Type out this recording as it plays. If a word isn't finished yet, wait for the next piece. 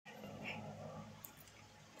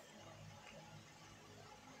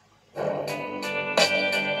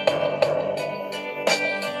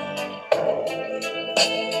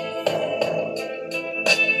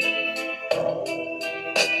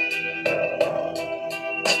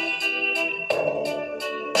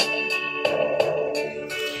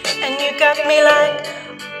got me like,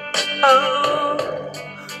 oh,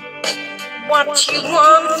 what you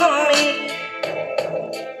want from me?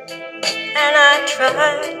 And I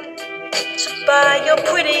tried to buy your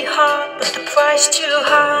pretty heart, but the price too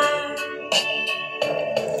high.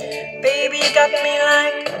 Baby, you got me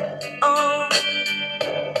like, oh,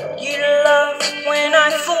 you love when I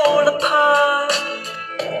fall apart.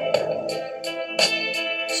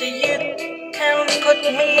 So you can put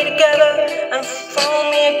me together and throw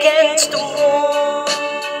me against the wall.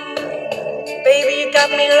 Baby, you got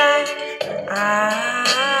me like,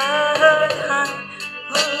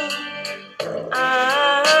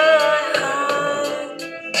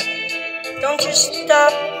 don't you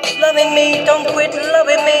stop loving me, don't quit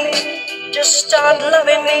loving me, just start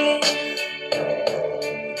loving me.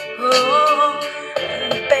 Oh,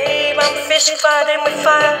 babe, I'm fist fighting with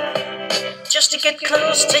fire just to get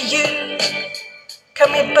close to you.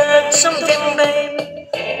 Can we burn something, babe?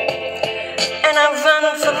 And I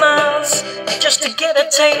run for miles just to get a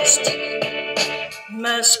taste.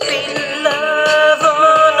 Must be love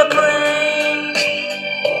on the brain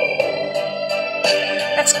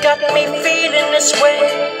that's got me feeling this way.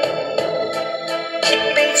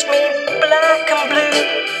 It beats me black and blue,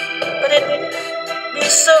 but it be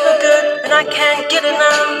so good and I can't get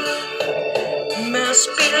enough. Must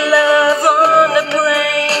be love on the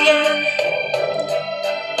brain, yeah.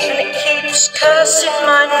 And it keeps cursing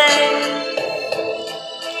my name.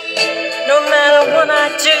 No matter what I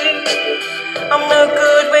do, I'm no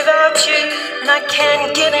good without you, and I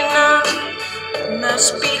can't get enough.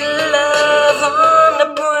 Must be love on the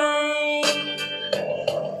brain.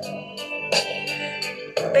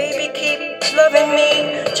 Baby, keep loving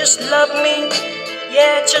me, just love me,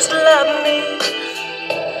 yeah, just love me.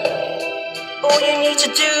 All you need to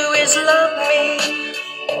do is love me.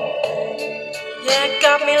 Yeah,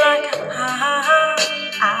 got me like,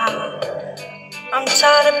 I'm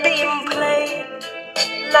tired of being played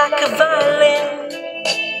like a violin.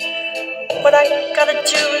 What I gotta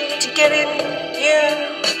do to get in you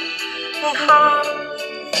and heart.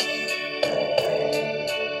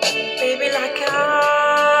 Baby, like I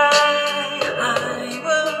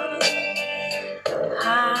will.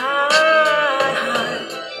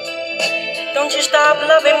 Don't you stop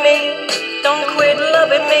loving me, don't quit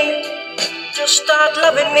loving me, just start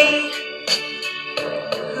loving me.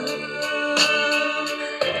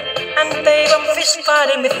 And babe, I'm fist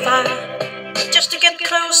fighting with fire just to get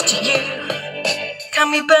close to you.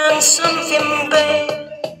 Can we burn something, babe?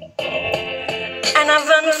 And I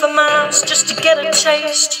run for miles just to get a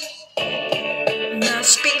taste.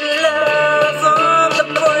 Must be love on the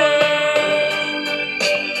brain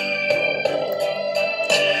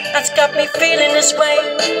that's got me feeling this way.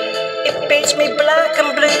 It beats me black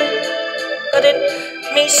and blue, but it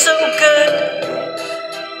me so good,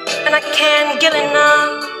 and I can't get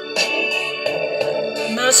enough.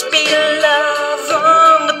 Must be love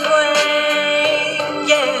on the brain,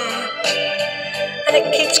 yeah. And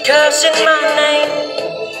it keeps cursing my name.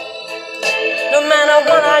 No matter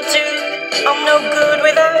what I do, I'm no good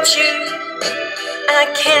without you, and I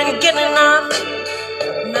can't get enough.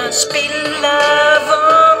 Must be love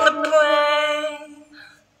on